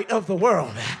the light of the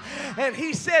world. And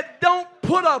he said, don't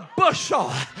put a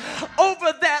bushel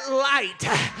over that light.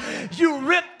 You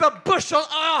rip the bushel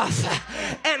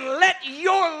off and let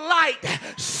your light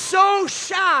so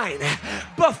shine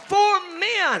before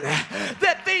men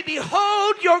that they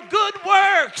behold your good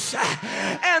works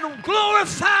and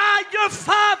glorify your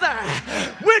Father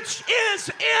which is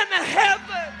in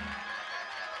heaven.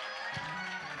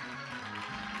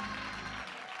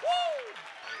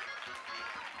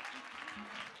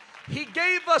 He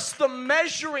gave us the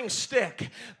measuring stick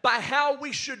by how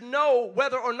we should know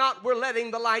whether or not we're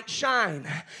letting the light shine.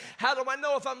 How do I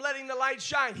know if I'm letting the light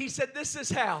shine? He said, this is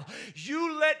how.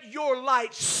 You let your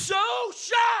light so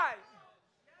shine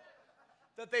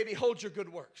that they behold your good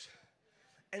works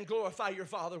and glorify your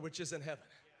Father which is in heaven.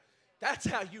 That's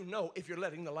how you know if you're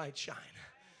letting the light shine.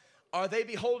 Are they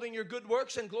beholding your good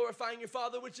works and glorifying your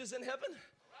Father which is in heaven?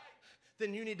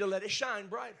 Then you need to let it shine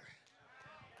brighter.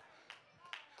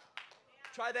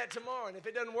 Try that tomorrow, and if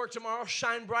it doesn't work tomorrow,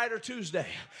 shine brighter Tuesday.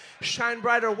 Shine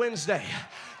brighter Wednesday.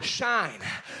 Shine.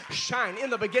 Shine. In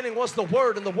the beginning was the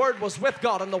Word, and the Word was with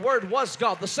God, and the Word was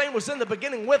God. The same was in the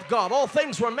beginning with God. All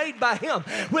things were made by Him.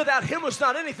 Without Him was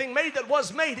not anything made that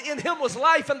was made. In Him was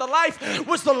life, and the life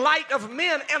was the light of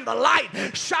men, and the light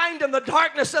shined in the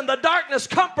darkness, and the darkness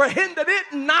comprehended it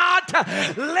not.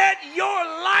 Let your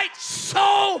light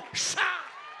so shine.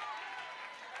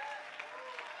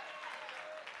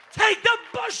 Take the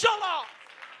bushel off.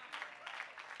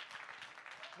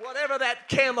 Whatever that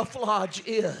camouflage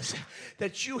is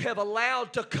that you have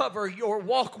allowed to cover your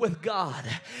walk with God,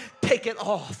 take it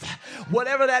off.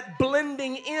 Whatever that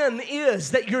blending in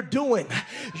is that you're doing,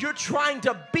 you're trying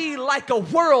to be like a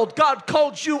world God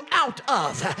called you out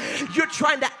of. You're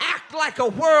trying to act like a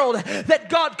world that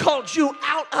God called you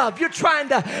out of. You're trying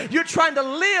to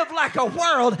live like a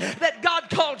world that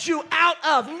God called you out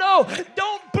of. No,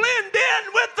 don't blend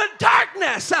in with the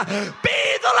darkness. Be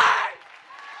the light.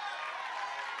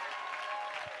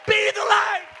 Be the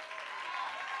light.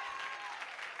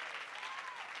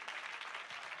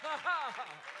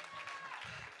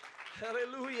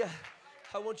 Hallelujah.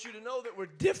 I want you to know that we're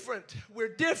different.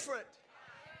 We're different.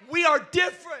 We are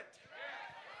different.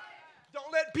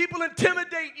 Don't let people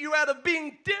intimidate you out of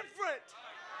being different.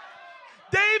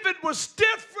 David was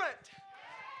different.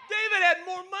 David had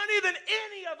more money than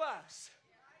any of us.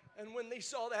 And when they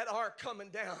saw that ark coming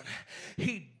down,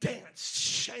 he danced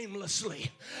shamelessly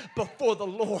before the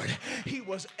Lord. He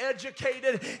was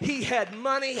educated. He had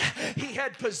money. He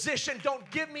had position. Don't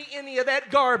give me any of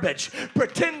that garbage,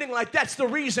 pretending like that's the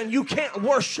reason you can't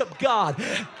worship God.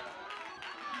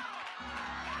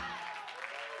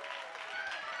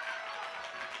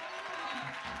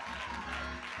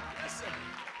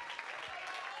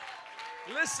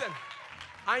 Listen.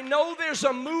 I know there's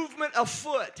a movement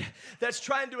afoot that's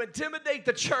trying to intimidate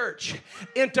the church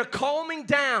into calming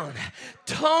down,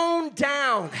 tone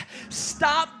down.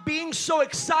 Stop being so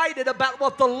excited about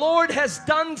what the Lord has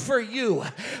done for you,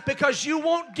 because you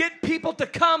won't get people to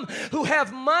come who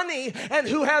have money and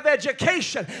who have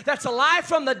education. That's a lie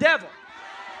from the devil.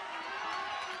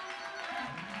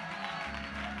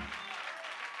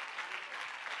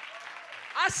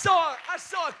 I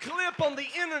saw a clip on the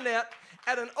internet,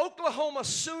 at an Oklahoma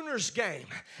Sooners game,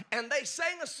 and they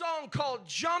sang a song called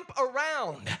Jump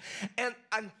Around, and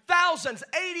thousands,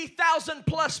 80,000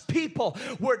 plus people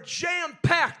were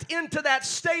jam-packed into that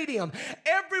stadium.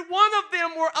 Every one of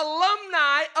them were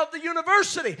alumni of the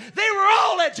university. They were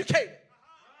all educated,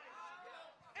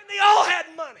 and they all had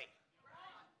money,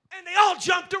 and they all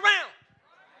jumped around.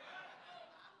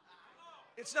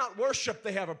 It's not worship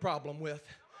they have a problem with.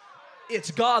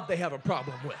 It's God they have a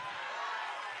problem with.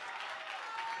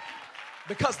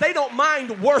 Because they don't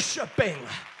mind worshiping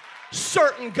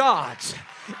certain gods.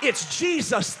 It's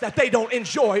Jesus that they don't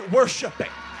enjoy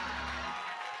worshiping.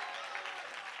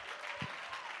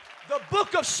 The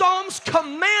book of Psalms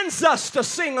commands us to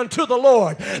sing unto the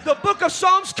Lord. The book of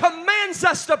Psalms commands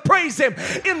us to praise Him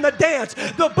in the dance.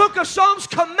 The book of Psalms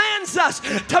commands us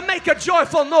to make a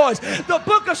joyful noise. The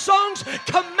book of Psalms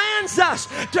commands us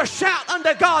to shout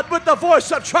unto God with the voice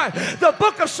of triumph. The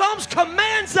book of Psalms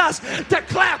commands us to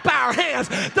clap our hands.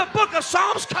 The book of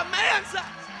Psalms commands us.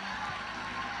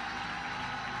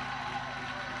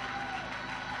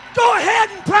 Go ahead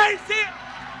and praise Him.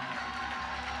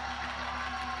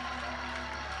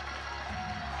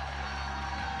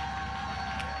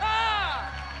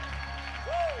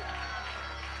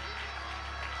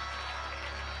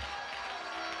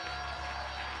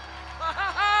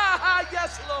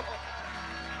 Yes, Lord.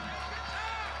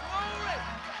 Glory.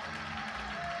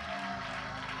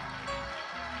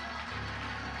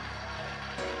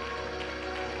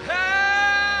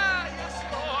 Hey, yes,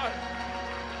 Lord.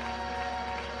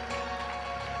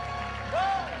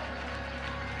 Whoa.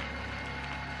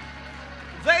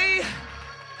 They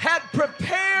had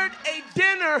prepared a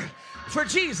dinner for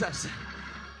Jesus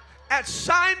at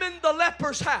Simon the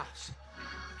leper's house.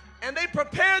 And they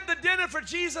prepared the dinner for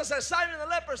Jesus at Simon the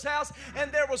leper's house,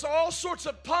 and there was all sorts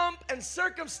of pomp and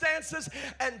circumstances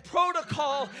and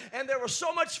protocol, and there was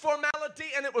so much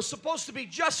formality, and it was supposed to be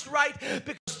just right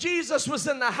because Jesus was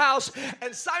in the house,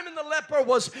 and Simon the leper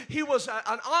was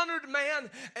an honored man,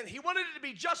 and he wanted it to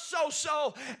be just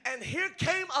so, and here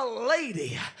came a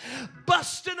lady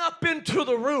busting up into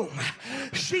the room.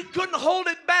 She couldn't hold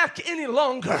it back any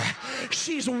longer.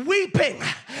 She's weeping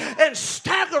and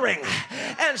staggering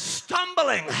and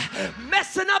stumbling,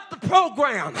 messing up the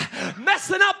program,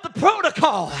 messing up the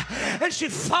protocol, and she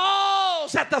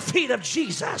falls at the feet of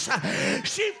Jesus.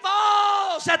 She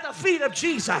falls at the feet of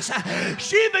Jesus.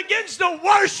 She begins to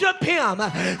worship Him.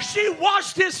 She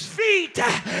washed His feet.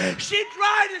 She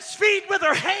dried His feet with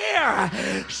her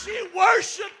hair. She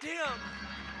worshiped Him.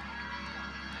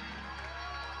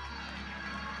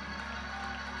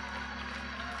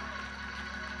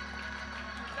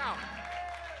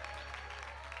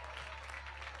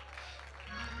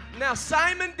 Now,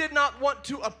 Simon did not want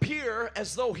to appear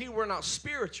as though he were not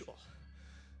spiritual,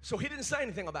 so he didn't say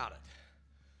anything about it.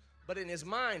 But in his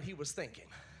mind, he was thinking,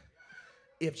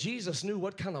 if Jesus knew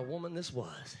what kind of woman this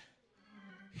was,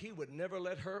 He would never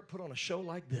let her put on a show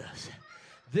like this.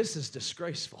 This is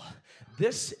disgraceful.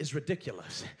 This is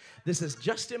ridiculous. This is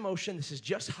just emotion. This is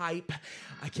just hype.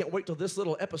 I can't wait till this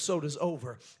little episode is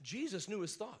over. Jesus knew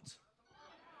his thoughts.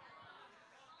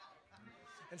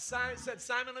 And Simon said,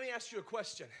 Simon, let me ask you a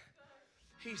question.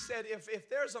 He said, if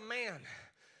there's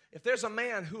a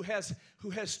man who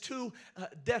has two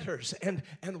debtors, and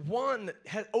one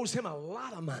owes him a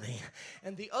lot of money,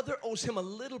 and the other owes him a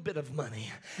little bit of money,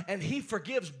 and he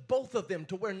forgives both of them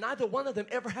to where neither one of them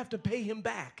ever have to pay him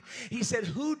back. He said,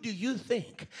 who do you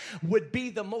think would be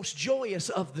the most joyous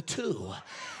of the two?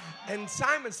 And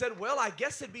Simon said, well, I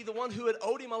guess it'd be the one who had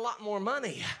owed him a lot more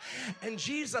money. And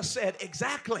Jesus said,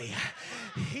 exactly.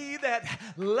 He that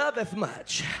loveth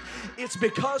much, it's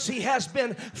because he has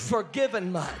been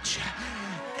forgiven much.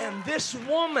 And this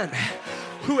woman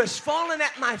who has fallen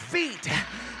at my feet,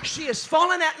 she has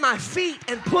fallen at my feet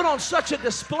and put on such a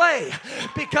display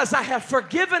because I have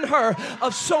forgiven her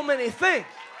of so many things.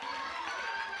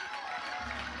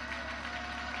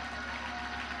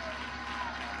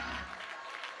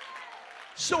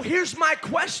 So here's my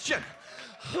question.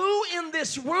 Who in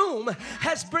this room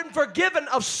has been forgiven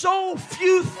of so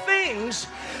few things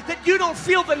that you don't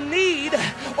feel the need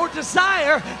or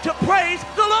desire to praise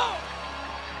the Lord?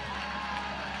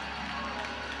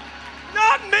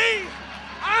 Not me.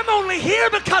 I'm only here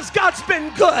because God's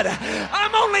been good.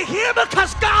 I'm only here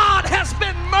because God has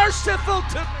been merciful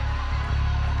to me.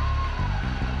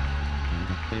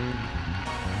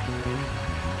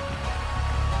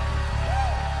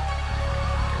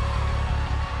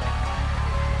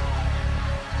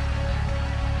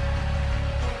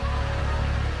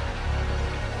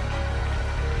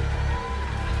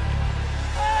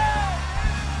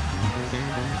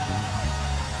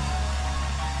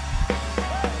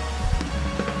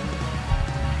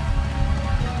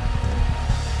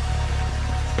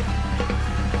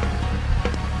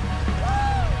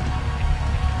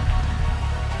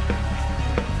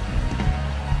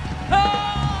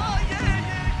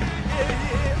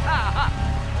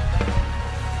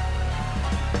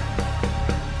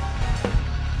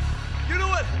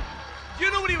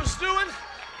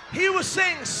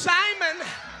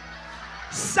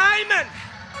 Simon,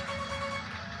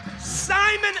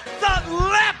 Simon the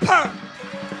leper.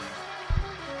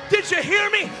 Did you hear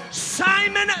me?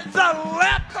 Simon the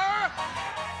leper.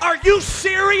 Are you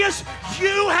serious?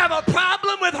 You have a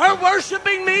problem with her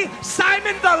worshiping me?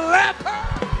 Simon the leper?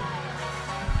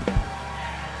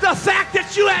 The fact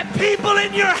that you had people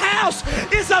in your house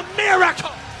is a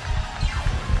miracle.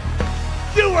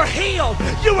 You were healed.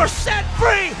 You were set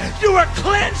free. You were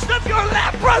cleansed of your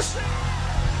leprosy.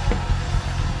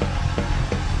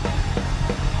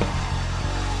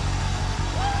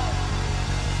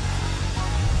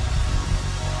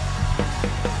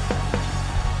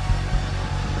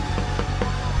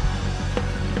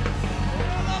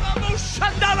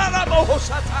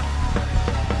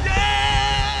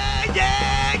 Yeah,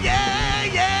 yeah, yeah,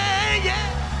 yeah, yeah.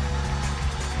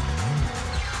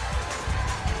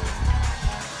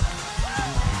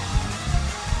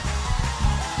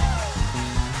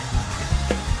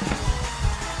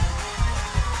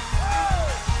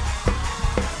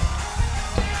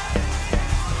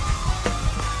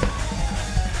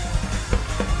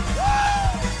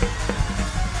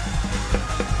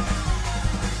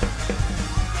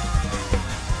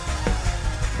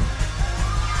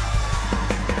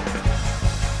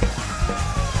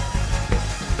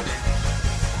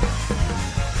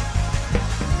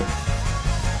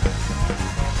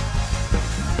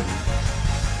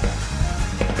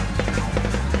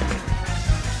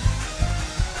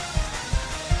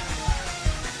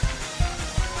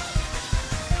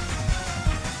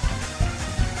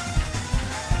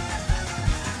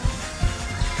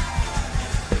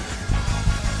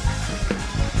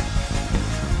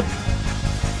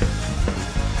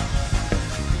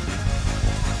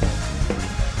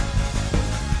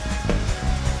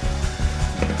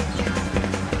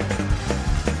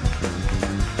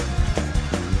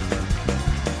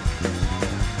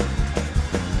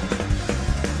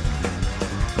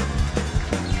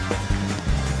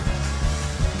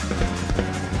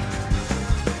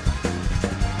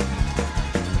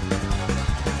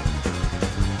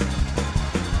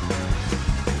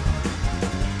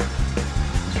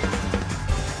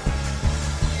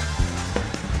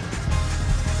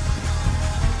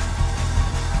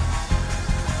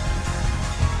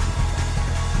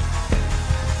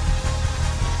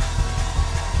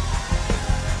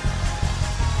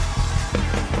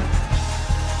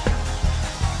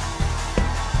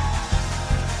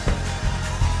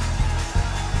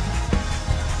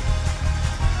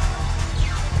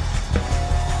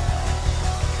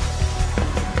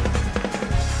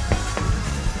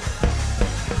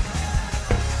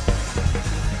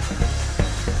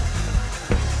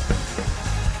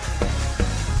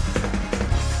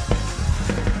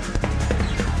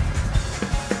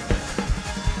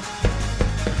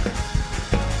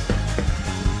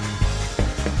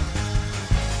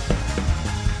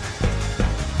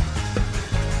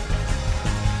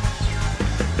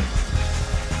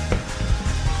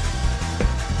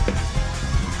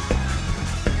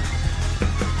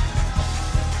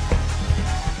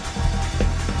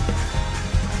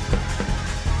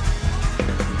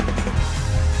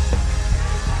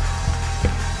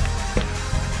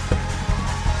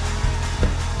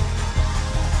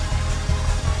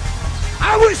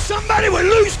 Somebody would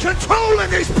lose control in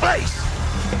this place.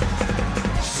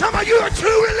 Some of you are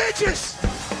too religious.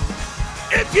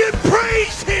 If you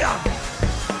praise him,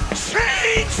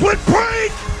 chains would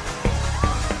break.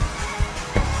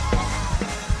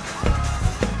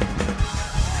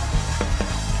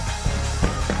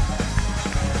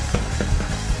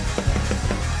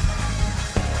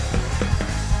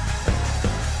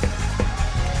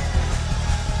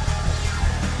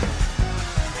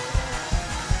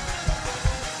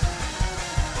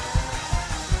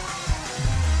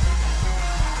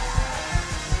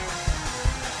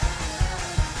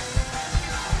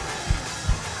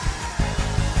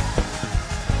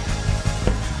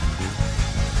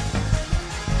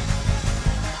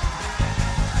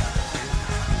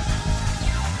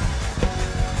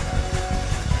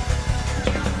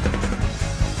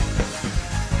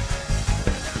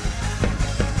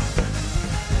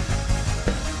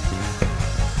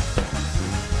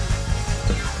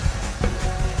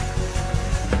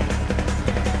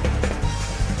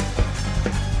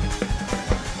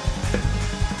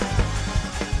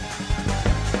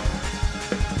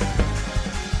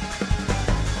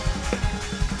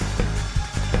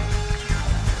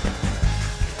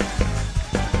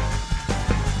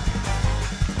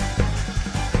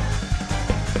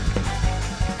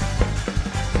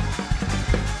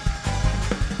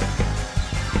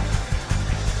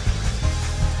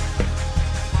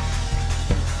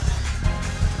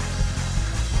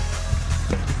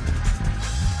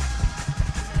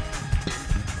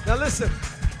 Now listen.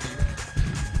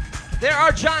 There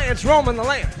are giants roaming the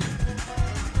land.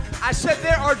 I said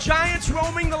there are giants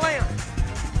roaming the land.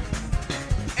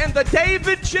 And the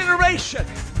David generation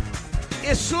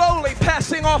is slowly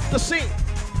passing off the scene.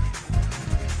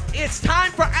 It's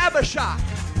time for Abishai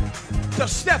to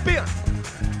step in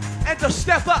and to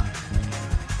step up.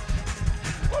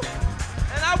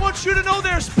 And I want you to know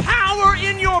there's power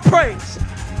in your praise.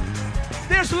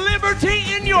 There's liberty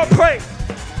in your praise.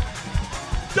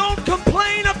 Don't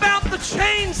complain about the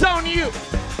chains on you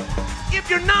if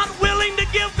you're not willing to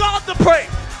give God the praise.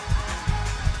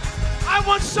 I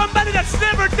want somebody that's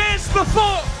never danced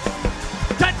before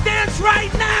to dance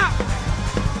right now.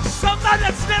 Somebody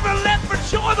that's never leapt for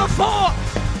joy before,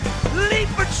 leap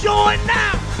for joy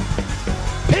now.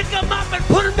 Pick them up and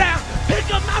put them down. Pick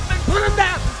them up and put them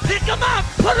down. Pick them up,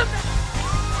 put them down.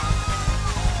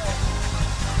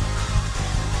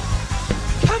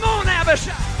 Come on,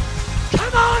 Abishai.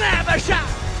 Come on, Abishai.